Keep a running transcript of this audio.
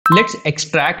Let's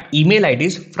extract email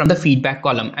IDs from the feedback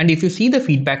column. And if you see the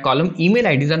feedback column, email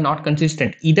IDs are not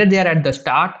consistent. Either they are at the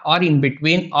start or in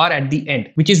between or at the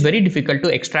end, which is very difficult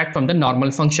to extract from the normal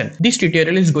function. This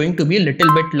tutorial is going to be a little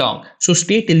bit long, so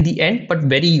stay till the end, but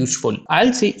very useful.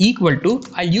 I'll say equal to,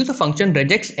 I'll use a function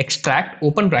regex extract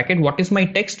open bracket. What is my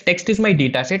text? Text is my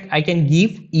data set. I can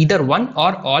give either one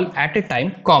or all at a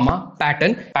time, comma,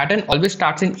 pattern. Pattern always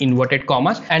starts in inverted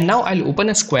commas. And now I'll open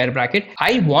a square bracket.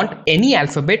 I want any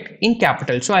alphabet in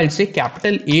capital. So I'll say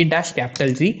capital A dash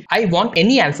capital Z. I want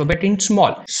any alphabet in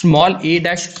small a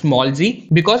dash small z,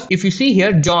 because if you see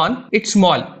here John, it's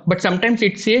small, but sometimes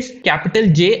it says capital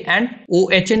J and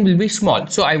OHN will be small.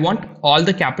 So I want all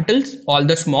the capitals, all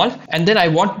the smalls, and then I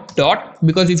want dot,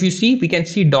 because if you see, we can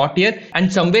see dot here,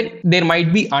 and somewhere there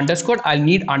might be underscore. I'll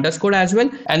need underscore as well,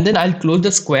 and then I'll close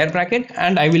the square bracket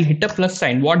and I will hit a plus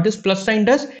sign. What this plus sign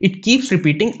does, it keeps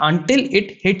repeating until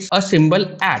it hits a symbol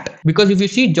at, because if you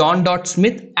see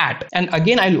John.Smith at, and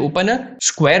again I'll open a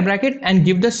square bracket and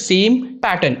give the same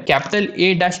pattern, capital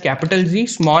A dash capital Z,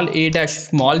 small a dash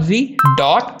small z,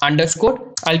 dot, underscore.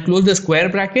 I'll close the square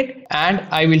bracket and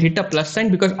I will hit a plus sign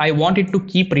because I want it to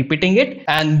keep repeating it,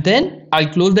 and then I'll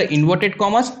close the inverted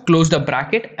commas, close the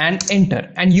bracket and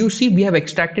enter. And you see we have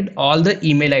extracted all the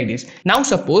email IDs. Now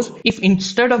suppose if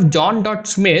instead of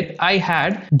John.Smith I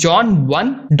had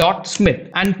John1.Smith,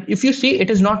 and if you see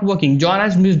it is not working, John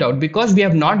has missed out because we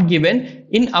have not given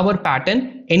in our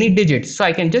pattern any digits. So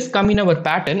I can just come in our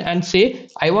pattern and say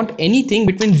I want anything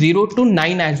between 0 to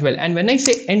 9 as well, and when I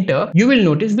say enter, you will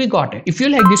notice we got it. If you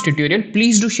like this tutorial,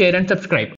 please do share and subscribe.